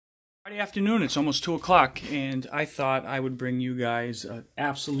Friday afternoon, it's almost 2 o'clock, and I thought I would bring you guys an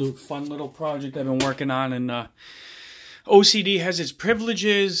absolute fun little project I've been working on. And OCD has its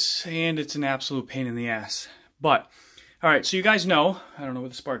privileges, and it's an absolute pain in the ass. But, alright, so you guys know, I don't know where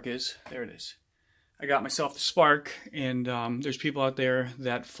the spark is. There it is. I got myself the spark, and there's people out there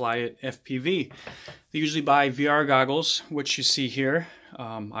that fly it FPV. They usually buy VR goggles, which you see here.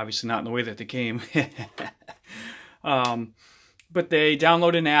 Obviously not in the way that they came. But they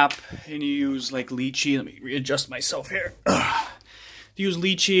download an app and you use like Lychee. Let me readjust myself here. You use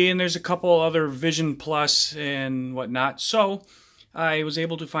Lychee, and there's a couple other Vision Plus and whatnot. So I was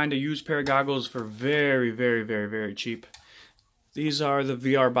able to find a used pair of goggles for very cheap. These are the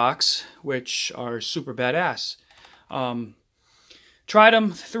VR Box, which are super badass. Tried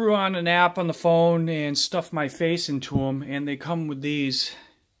them, threw on an app on the phone and stuffed my face into them, and they come with these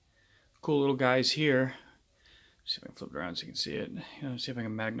cool little guys here. See if I can flip it around so you can see it. See if I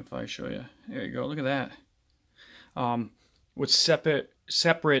can magnify, show you. There you go. Look at that. With separate,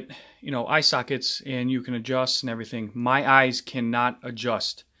 eye sockets, and you can adjust and everything. My eyes cannot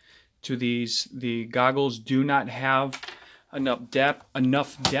adjust to these. The goggles do not have enough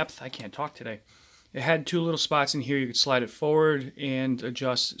depth. I can't talk today. It had two little spots in here. You could slide it forward and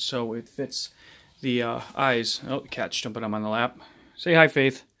adjust so it fits the eyes. Oh, the cat's jumping on the lap. Say hi,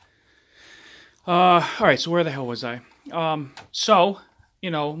 Faith. Alright, so where the hell was I?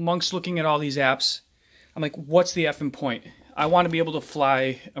 Amongst looking at all these apps, I'm like, what's the effing point? I want to be able to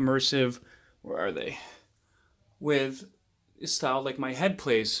fly immersive, where are they? With a style like my head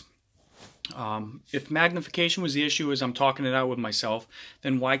plays. If magnification was the issue as I'm talking it out with myself,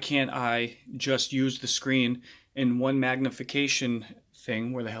 then why can't I just use the screen in one magnification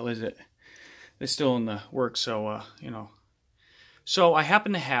thing? Where the hell is it? It's still in the works, so, So I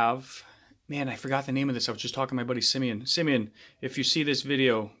happen to have... Man, I forgot the name of this. I was just talking to my buddy Simeon. Simeon, if you see this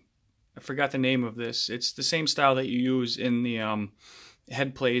video, I forgot the name of this. It's the same style that you use in the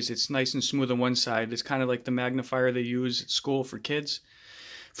head plays. It's nice and smooth on one side. It's kind of like the magnifier they use at school for kids.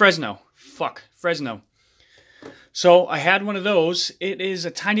 Fresno. Fuck. Fresno. So I had one of those. It is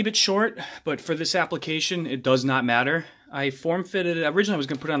a tiny bit short, but for this application, it does not matter. I form-fitted it. Originally, I was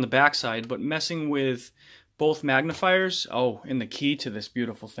going to put it on the back side, but messing with both magnifiers. Oh, and the key to this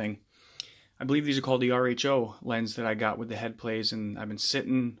beautiful thing. I believe these are called the RHO lens that I got with the head plays, and I've been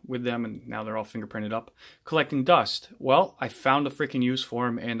sitting with them, and now they're all fingerprinted up, collecting dust. Well, I found a freaking use for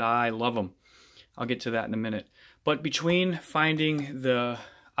them, and I love them. I'll get to that in a minute. But between finding the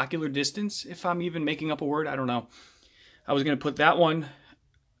ocular distance, if I'm even making up a word, I don't know. I was going to put that one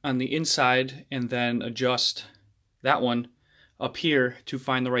on the inside and then adjust that one up here to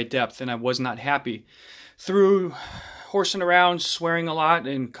find the right depth, and I was not happy. Through horsing around, swearing a lot,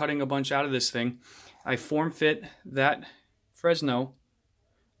 and cutting a bunch out of this thing, I form-fit that Fresno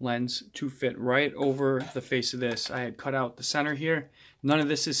lens to fit right over the face of this. I had cut out the center here. None of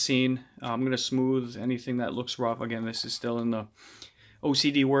this is seen. I'm going to smooth anything that looks rough. Again, this is still in the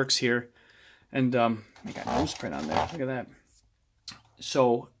OCD works here. And I got nose print on there. Look at that.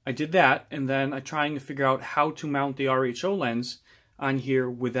 So I did that, and then I'm trying to figure out how to mount the RHO lens on here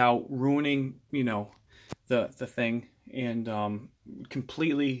without ruining, the thing, and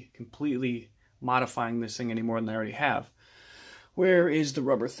completely modifying this thing any more than I already have. Where is the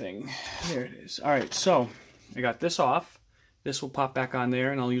rubber thing? There it is. Alright, so I got this off. This will pop back on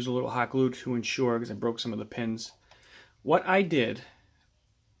there, and I'll use a little hot glue to ensure, because I broke some of the pins. What I did,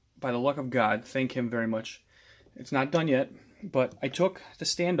 by the luck of God, thank him very much, it's not done yet, but I took the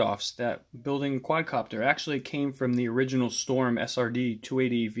standoffs that building a quadcopter actually came from the original Storm SRD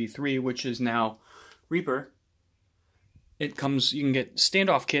 280 V3, which is now Reaper. It comes, you can get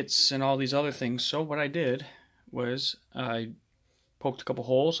standoff kits and all these other things. So what I did was I poked a couple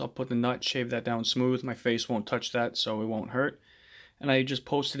holes. I'll put the nut, shave that down smooth. My face won't touch that, so it won't hurt. And I just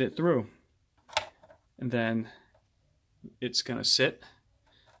posted it through. And then it's going to sit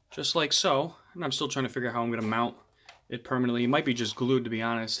just like so. And I'm still trying to figure out how I'm going to mount it permanently. It might be just glued, to be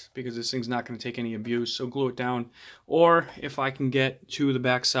honest, because this thing's not going to take any abuse. So glue it down. Or if I can get to the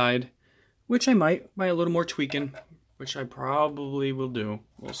back side, which I might, by a little more tweaking, which I probably will do.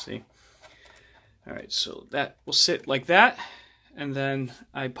 We'll see. Alright, so that will sit like that. And then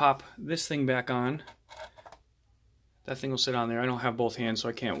I pop this thing back on. That thing will sit on there. I don't have both hands, so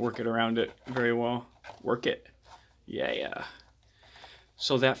I can't work it around it very well. Work it. Yeah.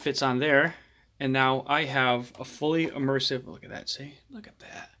 So that fits on there. And now I have a fully immersive... Look at that, see? Look at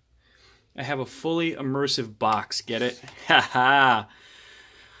that. I have a fully immersive box. Get it? Haha.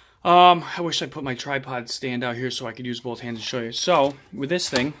 I wish I put my tripod stand out here so I could use both hands to show you. So, with this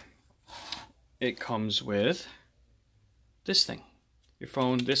thing, it comes with this thing. your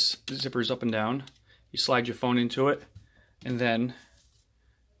phone, this zipper's up and down. You slide your phone into it, and then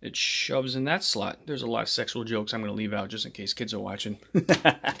it shoves in that slot. There's a lot of sexual jokes I'm going to leave out just in case kids are watching.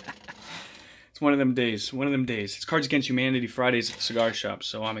 It's one of them days. One of them days. It's Cards Against Humanity Fridays at the cigar shop,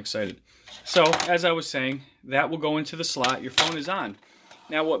 so I'm excited. So, as I was saying, that will go into the slot. Your phone is on.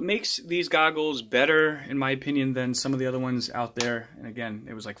 Now, what makes these goggles better, in my opinion, than some of the other ones out there, and again,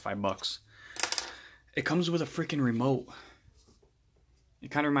 it was like $5. It comes with a freaking remote. It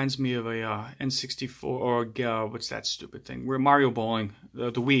kind of reminds me of a N64, or what's that stupid thing? We're Mario Bowling,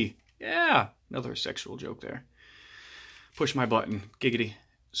 the Wii. Yeah, another sexual joke there. Push my button, giggity.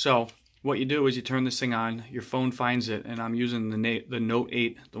 So, what you do is you turn this thing on, your phone finds it, and I'm using the Note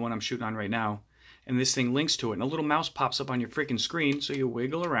 8, the one I'm shooting on right now, and this thing links to it, and a little mouse pops up on your freaking screen, so you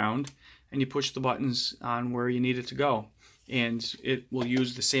wiggle around, and you push the buttons on where you need it to go. And it will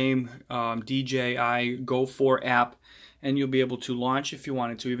use the same DJI Go 4 app, and you'll be able to launch if you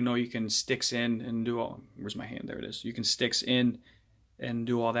wanted to, even though you can sticks in and do all, where's my hand? There it is. You can sticks in and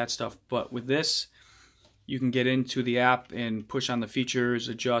do all that stuff. But with this, you can get into the app and push on the features,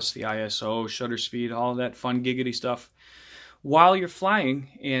 adjust the ISO, shutter speed, all that fun giggity stuff while you're flying.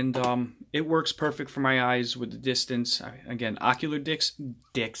 And it works perfect for my eyes with the distance. Again, ocular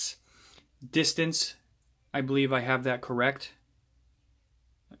distance. I believe I have that correct.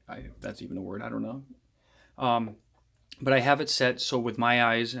 If that's even a word, I don't know. But I have it set so with my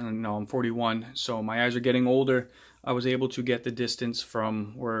eyes, and no, I'm 41, so my eyes are getting older. I was able to get the distance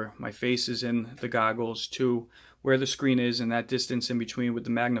from where my face is in the goggles to where the screen is, and that distance in between with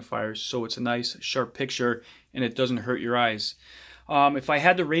the magnifiers, so it's a nice sharp picture and it doesn't hurt your eyes. If I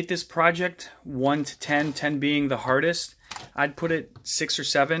had to rate this project 1 to 10, 10 being the hardest, I'd put it 6 or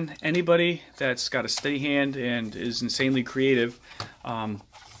 7. Anybody that's got a steady hand and is insanely creative,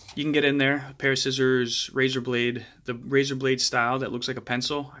 you can get in there, a pair of scissors, razor blade, the razor blade style that looks like a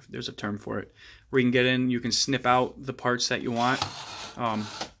pencil. There's a term for it. Where you can get in, you can snip out the parts that you want.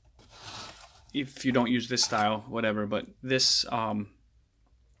 If you don't use this style, whatever, but this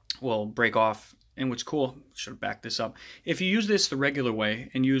will break off. And what's cool, should have backed this up. If you use this the regular way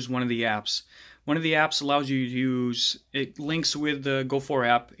and use one of the apps allows you to use, it links with the Go 4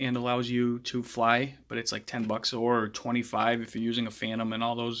 app and allows you to fly, but it's like $10 or 25 if you're using a Phantom and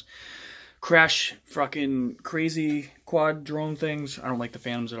all those crash fucking crazy quad drone things. I don't like the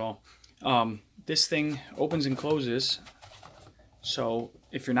Phantoms at all. This thing opens and closes, so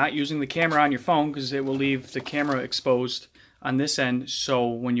if you're not using the camera on your phone, because it will leave the camera exposed on this end, so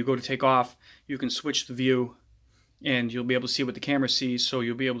when you go to take off, you can switch the view and you'll be able to see what the camera sees, so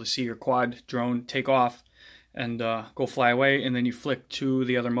you'll be able to see your quad drone take off and go fly away, and then you flick to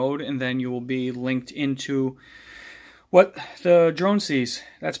the other mode, and then you will be linked into what the drone sees.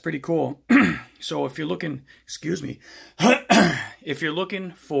 That's pretty cool. So if you're looking, excuse me, if you're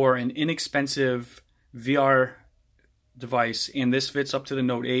looking for an inexpensive VR device, and this fits up to the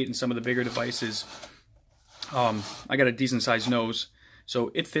Note 8 and some of the bigger devices, I got a decent sized nose,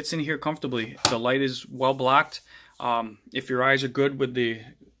 so it fits in here comfortably. The light is well blocked. If your eyes are good with the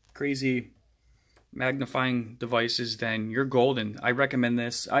crazy magnifying devices, then you're golden. I recommend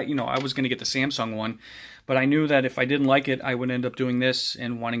this. I was going to get the Samsung one, but I knew that if I didn't like it, I would end up doing this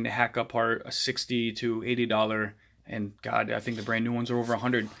and wanting to hack apart a $60 to $80, and God, I think the brand new ones are over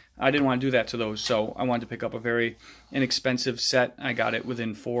 $100. I didn't want to do that to those, so I wanted to pick up a very inexpensive set. I got it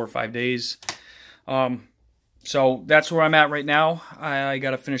within 4 or 5 days. So that's where I'm at right now. I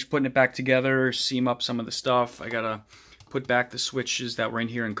got to finish putting it back together, seam up some of the stuff. I got to put back the switches that were in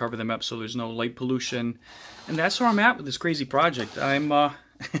here and cover them up so there's no light pollution. And that's where I'm at with this crazy project. I'm, this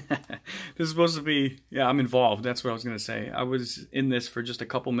is supposed to be, yeah, I'm involved. That's what I was going to say. I was in this for just a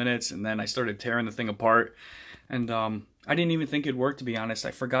couple minutes, and then I started tearing the thing apart. And I didn't even think it'd work, to be honest.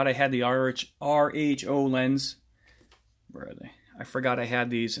 I forgot I had the RHO lens. Where are they? I forgot I had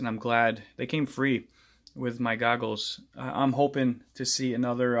these, and I'm glad. They came free with my goggles. I'm hoping to see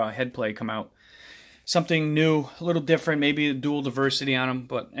another head play come out. Something new, a little different, maybe a dual diversity on them.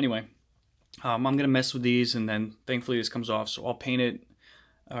 But anyway, I'm going to mess with these, and then thankfully this comes off, so I'll paint it.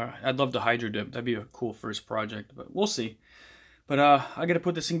 I'd love to hydro dip. That'd be a cool first project, but we'll see. But I got to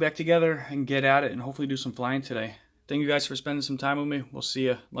put this thing back together and get at it and hopefully do some flying today. Thank you guys for spending some time with me. We'll see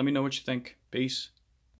you. Let me know what you think. Peace.